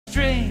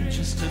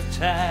Strangest of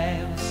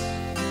times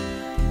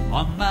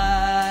on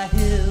my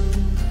hill,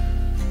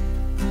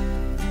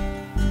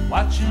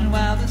 watching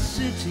while the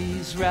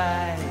cities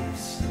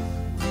rise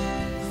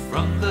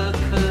from the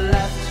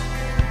cleft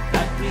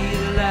that we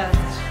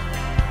left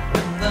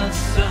when the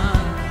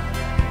sun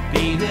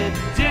beat it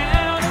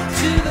down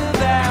into the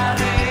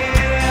valley.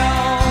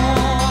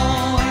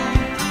 Oh,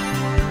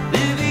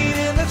 living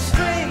in the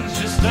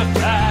strangest of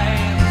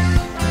times,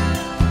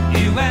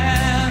 you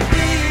and me,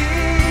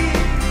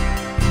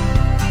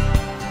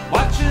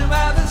 watching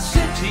while the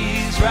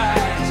cities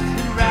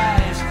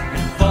rise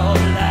and fall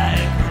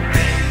like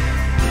rain.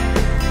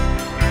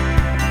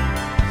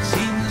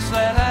 Seems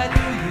like I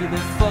knew you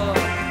before,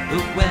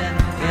 but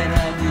when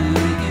I knew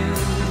you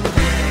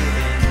then.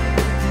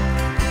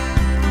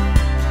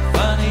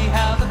 Funny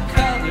how the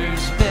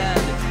colors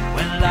bend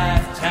when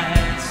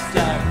lifetimes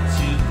start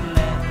to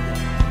blend.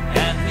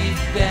 And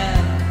we've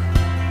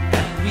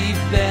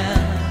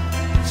been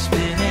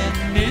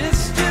spinning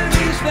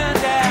mysteries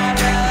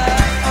bandana.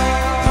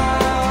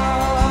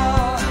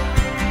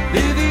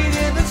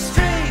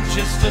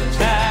 Just of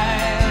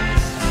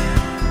times,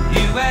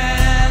 you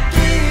and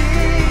me,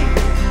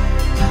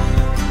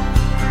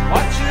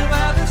 watching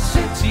while the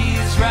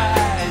cities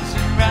rise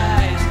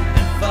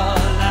and fall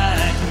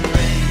like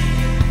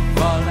rain,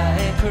 fall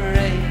like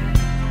rain,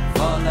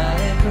 fall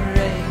like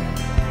rain,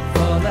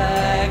 fall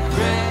like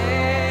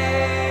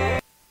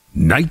rain.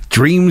 Night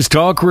Dreams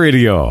Talk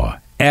Radio,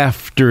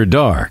 After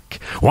Dark,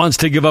 wants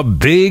to give a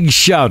big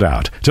shout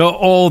out to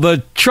all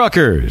the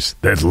truckers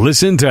that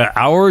listen to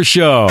our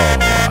show.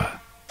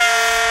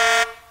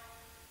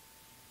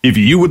 If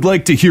you would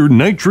like to hear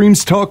Night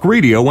Dreams Talk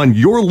Radio on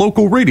your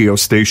local radio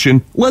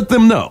station, let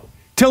them know.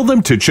 Tell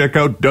them to check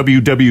out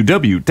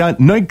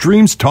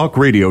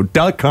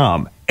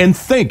www.nightdreamstalkradio.com. And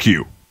thank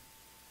you.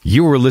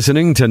 You are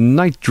listening to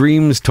Night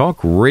Dreams Talk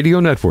Radio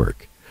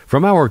Network,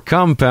 from our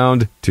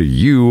compound to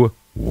you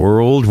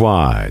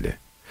worldwide,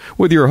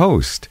 with your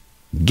host,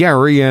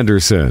 Gary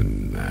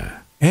Anderson.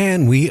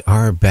 And we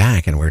are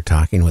back, and we're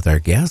talking with our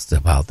guest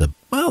about the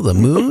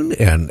moon,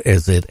 and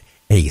is it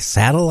a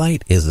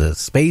satellite? Is it a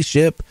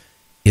spaceship?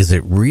 Is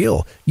it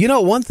real? You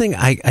know, one thing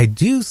I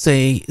do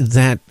say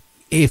that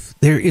if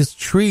there is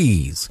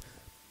trees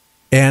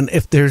and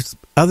if there's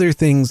other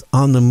things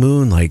on the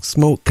moon, like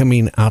smoke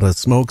coming out of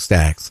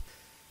smokestacks,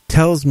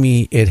 tells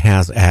me it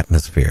has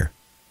atmosphere.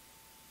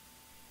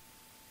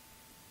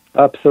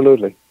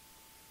 Absolutely.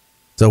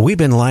 So we've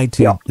been lied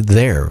to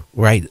there,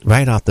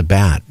 right off the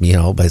bat, you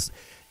know, but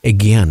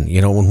again,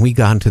 you know, when we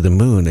got to the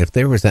moon, if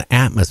there was an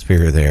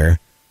atmosphere there,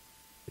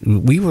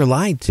 we were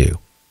lied to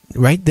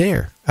right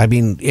there. I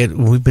mean,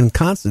 we've been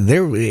constant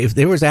there. If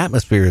there was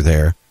atmosphere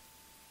there,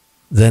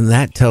 then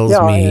that tells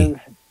me.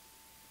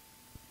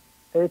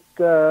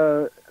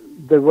 The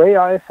way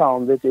I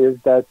found it is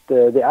that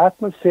the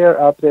atmosphere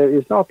up there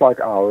is not like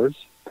ours.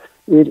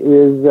 It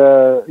is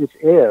it's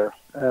air,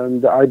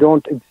 and I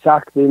don't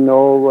exactly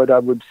know what I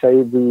would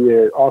say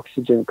the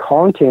oxygen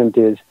content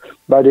is,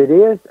 but it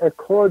is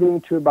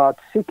according to about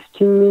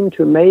 16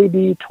 to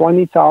maybe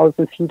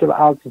 20,000 feet of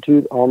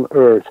altitude on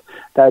Earth.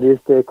 That is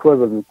the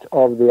equivalent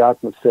of the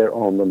atmosphere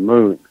on the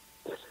moon.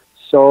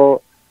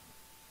 So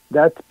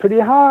that's pretty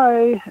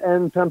high,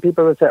 and some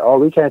people will say, oh,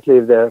 we can't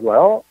live there.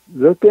 Well,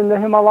 look in the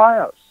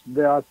Himalayas.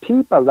 There are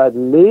people that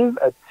live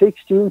at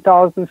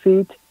 16,000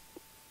 feet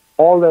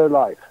all their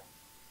life.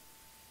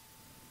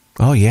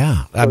 Oh,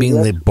 yeah. I mean,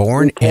 yes, they're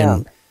born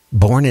and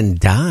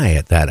die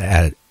at that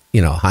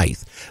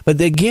height.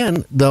 But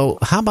again, though,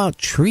 how about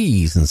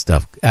trees and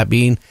stuff? I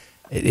mean,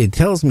 it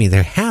tells me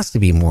there has to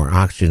be more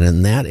oxygen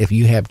in that if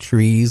you have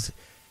trees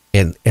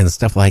and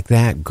stuff like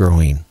that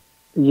growing.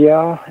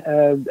 Yeah,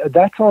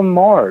 that's on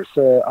Mars.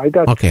 I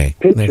got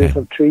pictures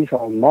of trees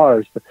on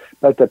Mars.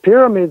 But the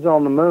pyramids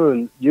on the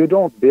moon, you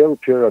don't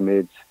build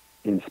pyramids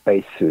in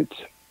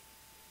spacesuits.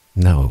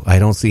 No, I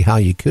don't see how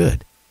you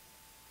could.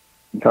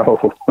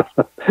 No,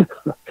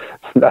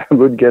 that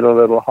would get a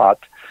little hot.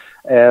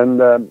 And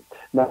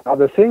now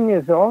the thing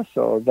is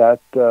also that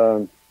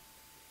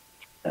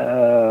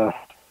in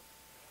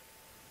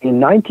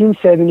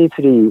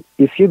 1973,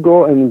 if you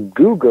go and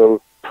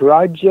Google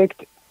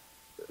Project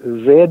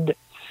Red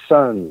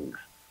Sun,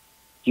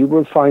 you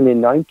will find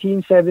in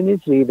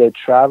 1973 they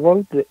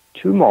traveled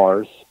to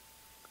Mars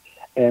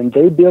and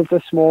they built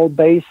a small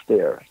base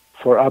there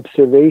for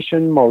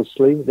observation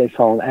mostly. They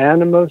found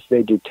animals,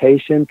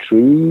 vegetation,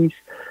 trees,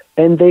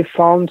 and they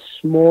found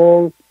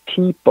small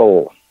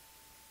people.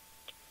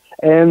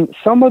 And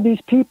some of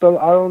these people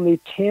are only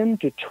 10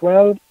 to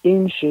 12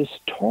 inches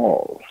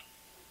tall.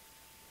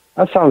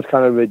 That sounds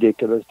kind of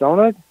ridiculous, don't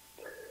it?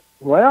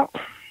 Well,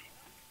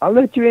 I'll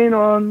let you in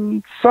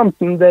on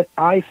something that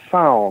I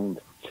found.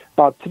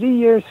 About 3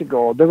 years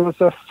ago, there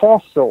was a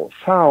fossil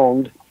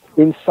found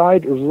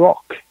inside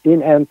rock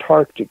in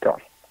Antarctica.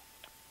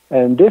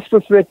 And this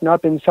was written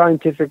up in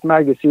scientific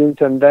magazines,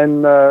 and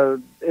then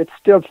it's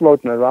still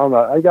floating around.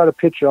 I got a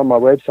picture on my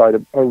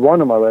website, or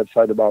one on my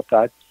website, about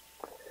that.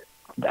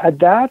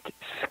 That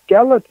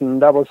skeleton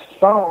that was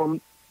found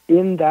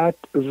in that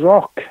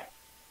rock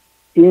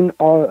in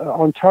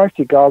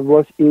Antarctica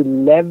was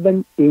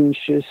 11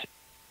 inches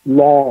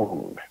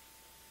long.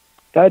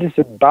 That is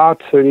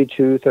about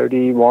 32,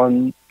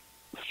 31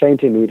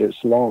 centimeters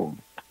long.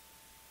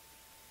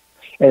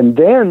 And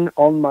then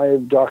on my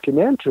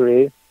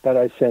documentary that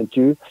I sent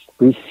you,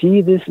 we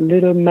see this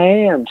little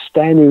man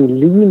standing,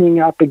 leaning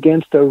up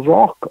against a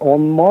rock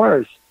on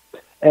Mars.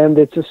 And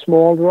it's a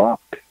small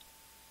rock.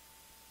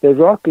 The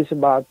rock is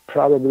about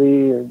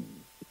probably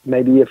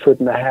maybe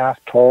 1.5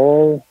 feet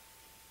tall.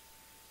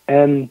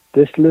 And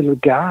this little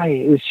guy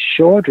is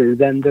shorter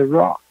than the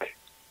rock.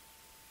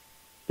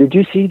 Did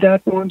you see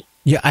that one?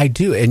 Yeah, I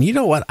do. And you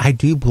know what? I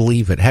do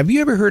believe it. Have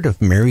you ever heard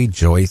of Mary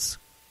Joyce?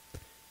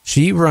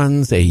 She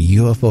runs a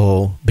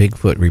UFO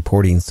Bigfoot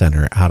reporting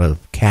center out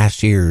of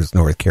Cashiers,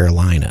 North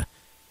Carolina.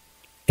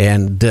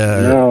 And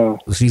No.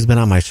 she's been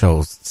on my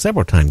show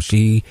several times.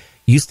 She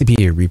used to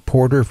be a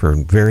reporter for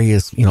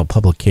various,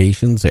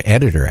 publications, an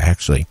editor,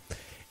 actually.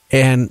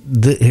 And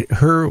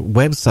her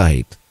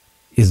website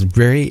is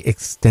very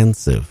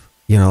extensive,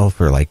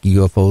 for like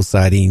UFO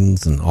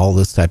sightings and all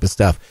this type of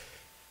stuff.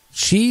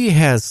 She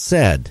has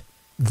said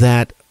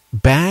that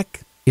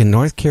back in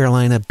North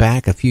Carolina,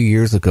 back a few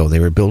years ago, they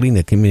were building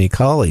a community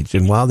college,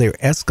 and while they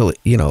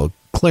were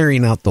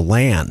clearing out the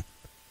land,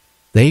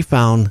 they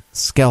found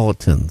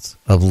skeletons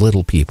of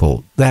little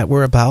people that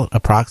were about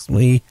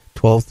approximately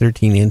 12,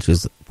 13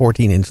 inches,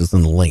 14 inches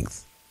in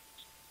length.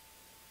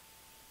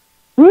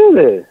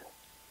 Really?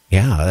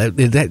 Yeah,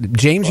 that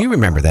James, you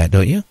remember that,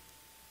 don't you?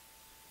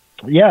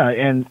 Yeah,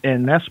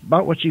 and that's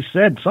about what she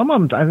said. Some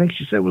of them, I think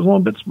she said, was a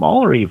little bit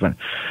smaller even.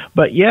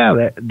 But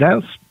yeah,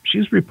 that's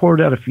she's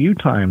reported that a few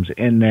times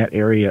in that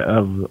area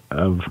of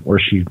where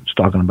she's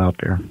talking about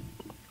there.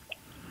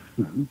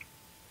 Mm-hmm.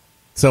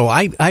 So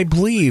I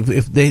believe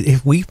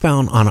if we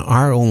found on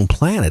our own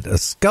planet a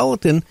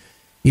skeleton,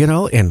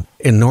 in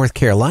North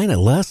Carolina,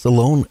 let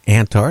alone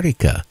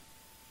Antarctica,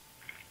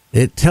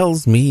 it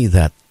tells me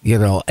that,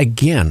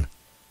 again,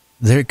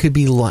 they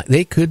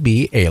could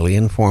be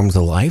alien forms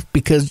of life,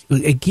 because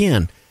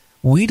again,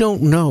 we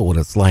don't know what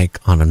it's like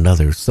on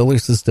another solar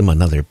system,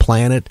 another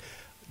planet,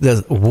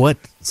 what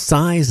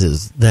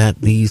sizes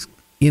that these,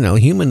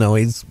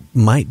 humanoids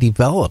might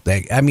develop.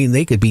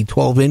 They could be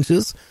 12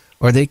 inches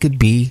or they could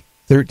be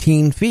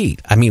 13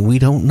 feet. We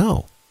don't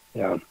know.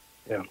 Yeah.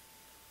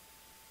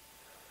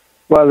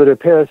 Well, it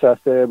appears as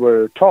there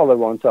were taller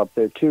ones up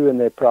there too, and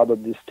there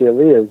probably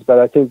still is. But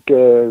I think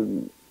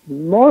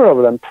more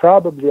of them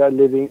probably are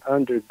living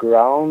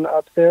underground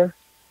up there,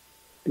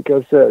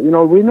 because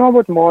we know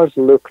what Mars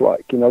look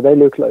like.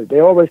 They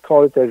always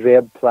call it a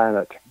red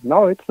planet.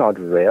 No, it's not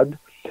red.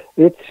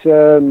 It's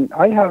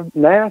I have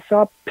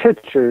NASA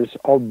pictures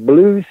of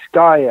blue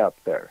sky up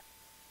there.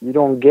 You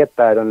don't get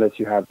that unless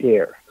you have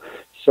air.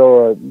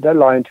 So they're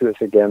lying to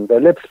us again.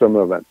 Their lips were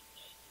moving,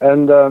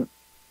 and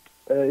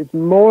it's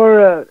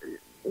more.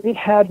 It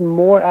had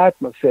more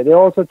atmosphere. They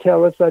also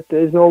tell us that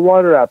there's no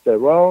water up there.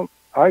 Well,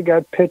 I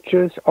got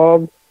pictures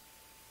of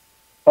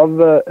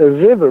a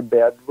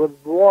riverbed with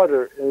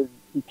water,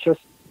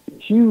 just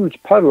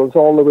huge puddles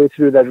all the way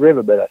through that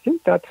riverbed. I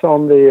think that's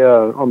on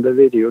the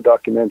video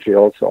documentary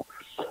also,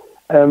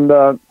 and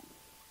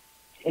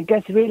it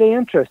gets really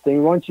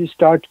interesting once you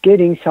start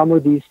getting some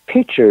of these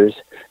pictures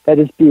that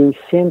is being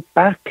sent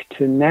back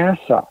to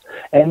NASA,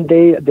 and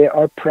they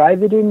are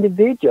private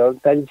individuals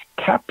that is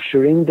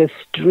capturing the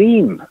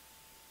stream,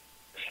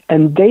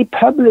 and they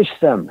publish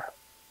them.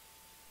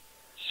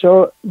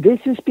 So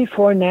this is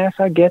before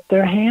NASA get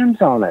their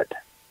hands on it.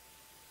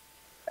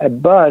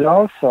 But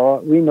also,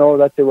 we know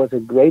that there was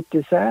a great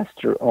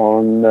disaster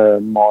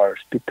on Mars,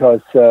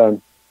 because there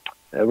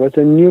was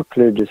a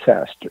nuclear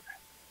disaster.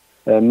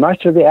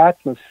 Much of the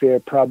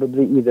atmosphere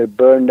probably either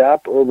burned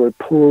up or were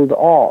pulled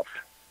off.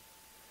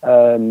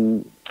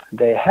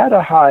 They had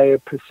a higher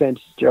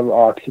percentage of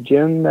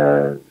oxygen.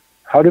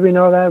 How do we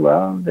know that?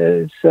 Well,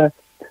 there's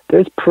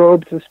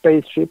probes of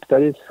spaceships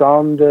that has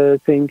found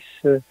things,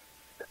 in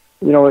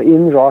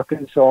rock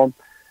and so on.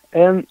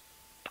 And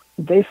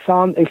they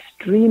found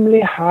extremely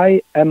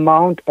high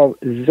amount of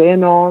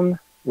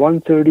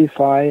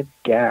xenon-135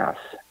 gas.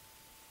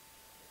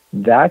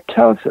 That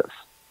tells us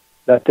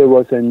that there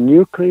was a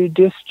nuclear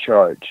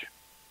discharge.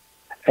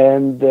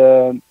 And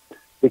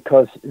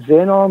because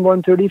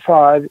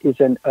xenon-135 is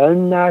an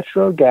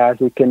unnatural gas,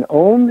 it can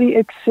only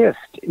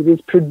exist if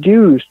it's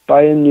produced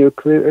by a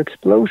nuclear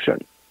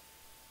explosion.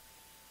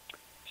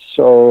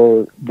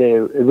 So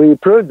we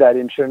proved that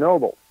in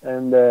Chernobyl,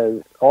 and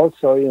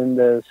also in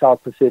the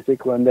South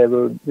Pacific when they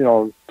were,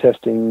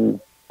 testing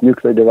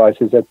nuclear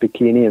devices at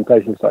Bikini and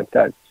places like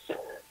that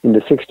in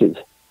the 60s.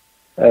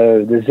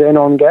 The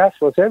xenon gas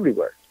was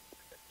everywhere.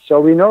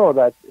 So we know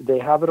that they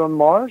have it on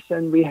Mars,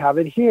 and we have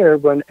it here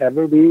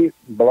whenever we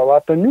blow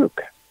up a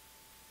nuke.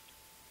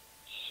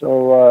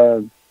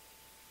 So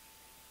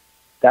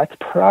that's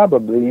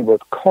probably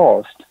what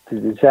caused the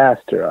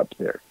disaster up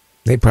there.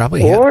 They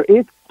probably have.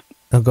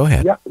 Oh, go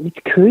ahead. Yeah,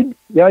 it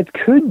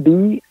could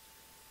be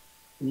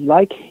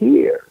like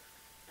here.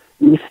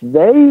 If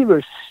they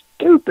were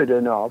stupid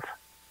enough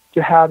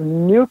to have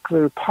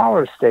nuclear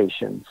power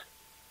stations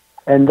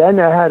And then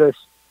I had a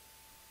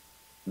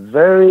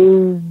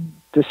very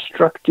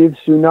destructive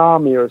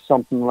tsunami or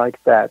something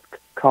like that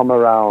come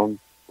around.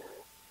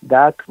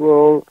 That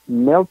will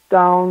melt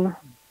down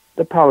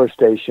the power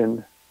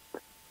station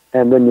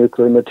and the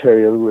nuclear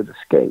material would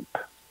escape.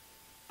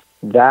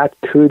 That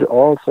could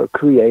also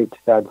create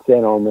that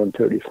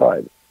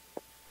Xenon-135.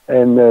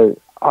 And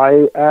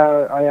I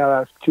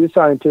asked two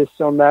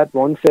scientists on that.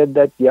 One said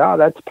that, yeah,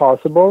 that's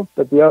possible,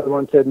 but the other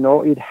one said,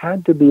 no, it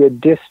had to be a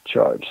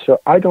discharge. So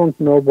I don't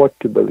know what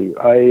to believe.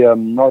 I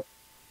am not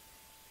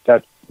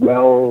that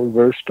well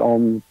versed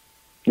on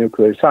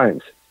nuclear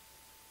science.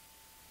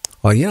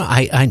 Well, you know,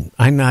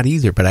 I'm not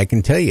either, but I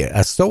can tell you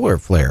a solar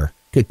flare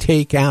could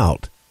take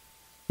out,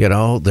 you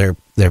know, their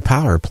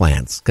power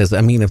plants. Because,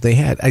 I mean, if they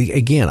had,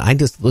 again, I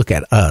just look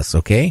at us,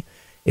 okay?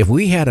 If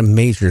we had a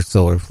major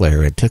solar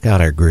flare, it took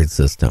out our grid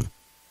system.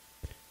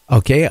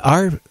 Okay,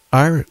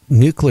 our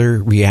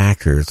nuclear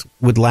reactors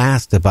would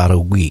last about a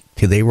week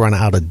till they run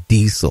out of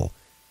diesel,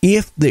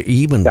 if they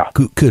even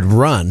could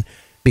run,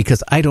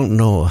 because I don't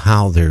know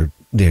how their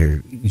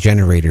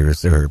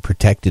generators are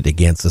protected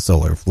against a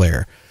solar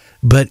flare.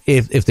 But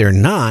if they're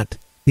not,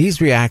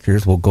 these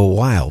reactors will go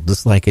wild,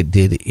 just like it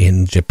did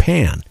in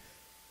Japan.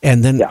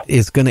 And then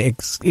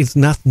it's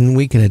nothing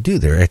we can do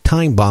there. A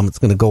time bomb, it's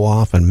going to go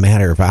off in a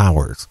matter of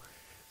hours.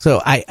 So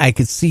I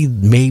could see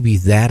maybe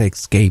that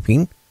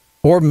escaping,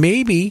 or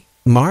maybe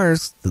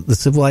Mars, the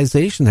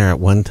civilization there at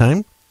one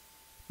time,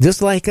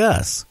 just like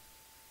us,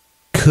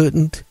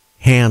 couldn't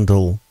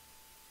handle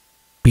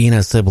being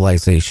a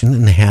civilization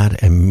and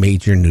had a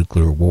major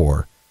nuclear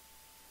war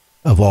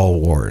of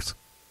all wars.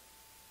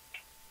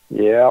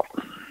 Yeah,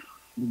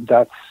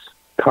 that's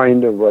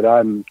kind of what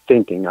I'm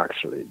thinking,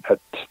 actually, that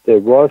there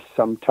was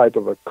some type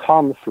of a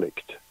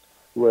conflict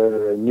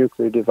where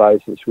nuclear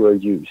devices were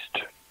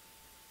used.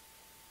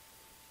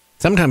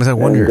 Sometimes I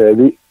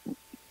wonder,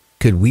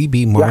 could we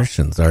be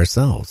Martians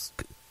ourselves?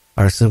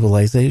 Our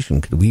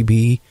civilization, could we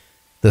be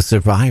the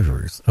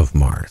survivors of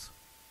Mars?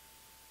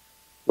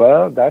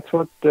 Well, that's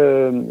what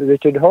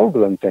Richard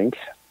Hoagland thinks.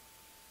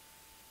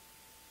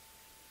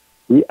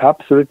 He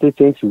absolutely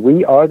thinks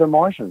we are the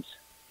Martians.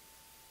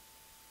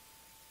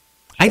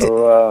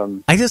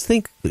 I just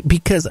think,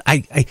 because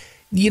I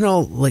you know,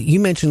 like you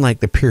mentioned, like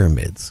the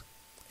pyramids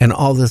and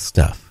all this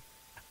stuff.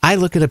 I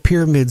look at the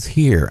pyramids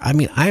here. I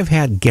mean, I've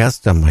had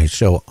guests on my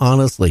show,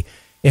 honestly,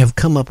 have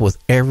come up with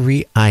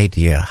every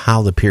idea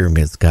how the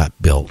pyramids got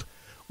built.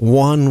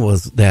 One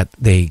was that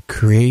they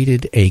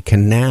created a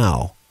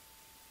canal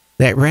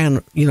that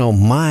ran, you know,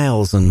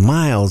 miles and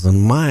miles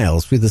and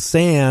miles through the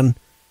sand,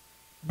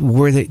 to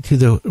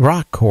the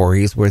rock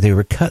quarries where they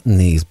were cutting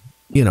these,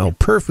 you know,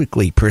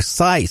 perfectly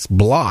precise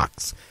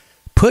blocks,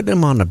 putting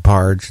them on a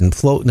barge and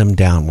floating them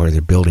down where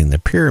they're building the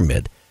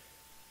pyramid.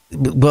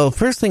 Well,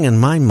 first thing in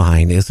my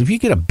mind is, if you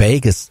get a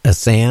bag of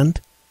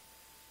sand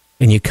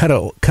and you cut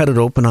it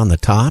open on the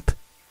top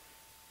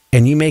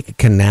and you make a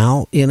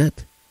canal in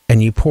it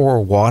and you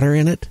pour water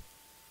in it,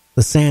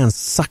 the sand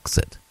sucks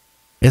it.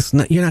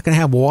 You're not going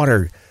to have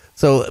water.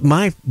 So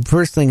my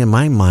first thing in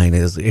my mind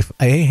is, if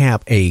I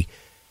have a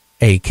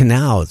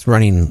canal that's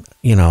running,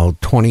 you know,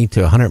 20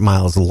 to 100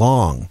 miles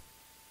long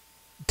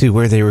to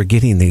where they were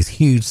getting these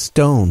huge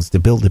stones to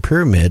build the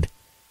pyramid,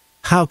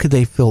 how could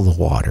they fill the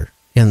water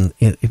in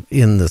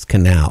this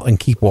canal and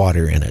keep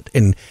water in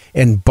it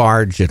and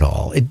barge it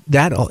all?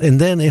 And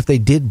then if they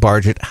did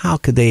barge it, how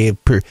could they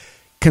have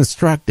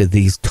constructed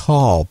these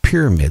tall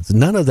pyramids?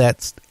 None of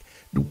that's,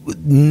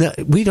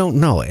 we don't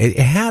know. It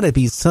had to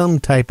be some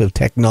type of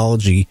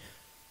technology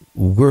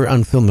we're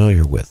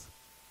unfamiliar with.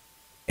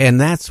 And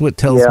that's what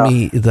tells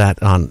me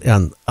that on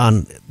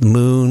the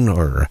moon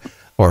or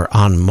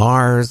on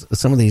Mars,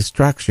 some of these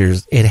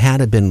structures, it had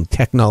to have been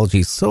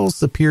technology so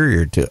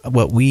superior to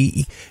what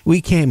we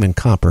came and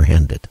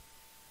comprehended.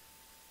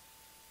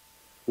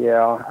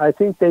 Yeah, I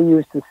think they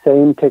used the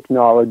same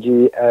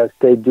technology as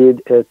they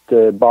did at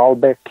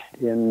Baalbek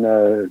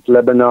in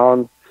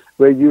Lebanon,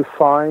 where you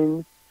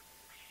find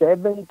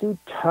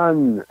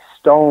 70-ton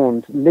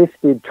stones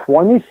lifted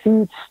 20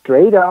 feet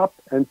straight up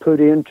and put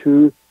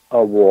into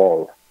a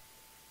wall.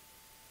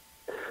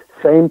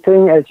 Same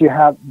thing as you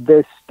have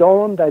the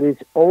stone that is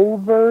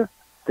over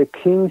the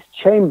king's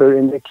chamber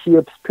in the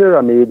Cheops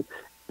pyramid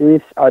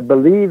is, I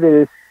believe it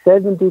is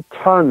 70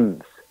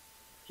 tons.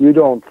 You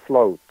don't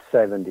float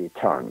 70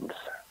 tons.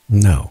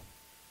 No.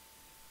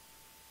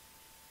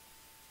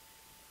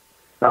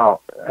 Now,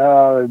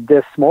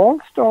 the small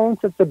stones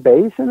at the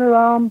base and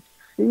around,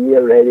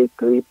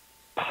 theoretically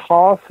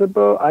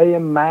possible. I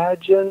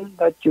imagine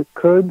that you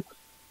could,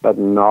 but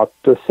not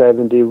the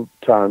 70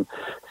 ton.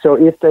 So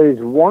if there is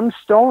one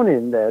stone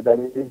in there that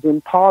it is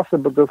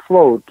impossible to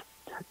float,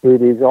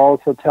 it is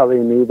also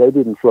telling me they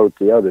didn't float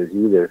the others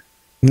either.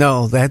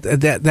 No,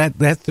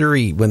 that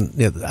theory, when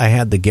I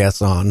had the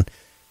guests on,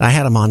 I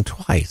had them on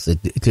twice.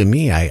 To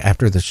me,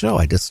 after the show,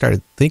 I just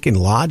started thinking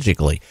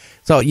logically.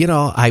 So, you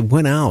know, I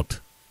went out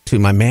to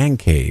my man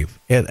cave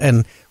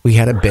and we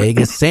had a bag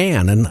of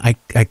sand, and I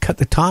cut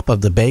the top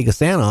of the bag of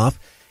sand off,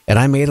 and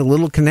I made a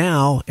little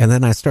canal, and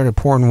then I started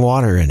pouring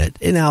water in it.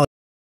 And now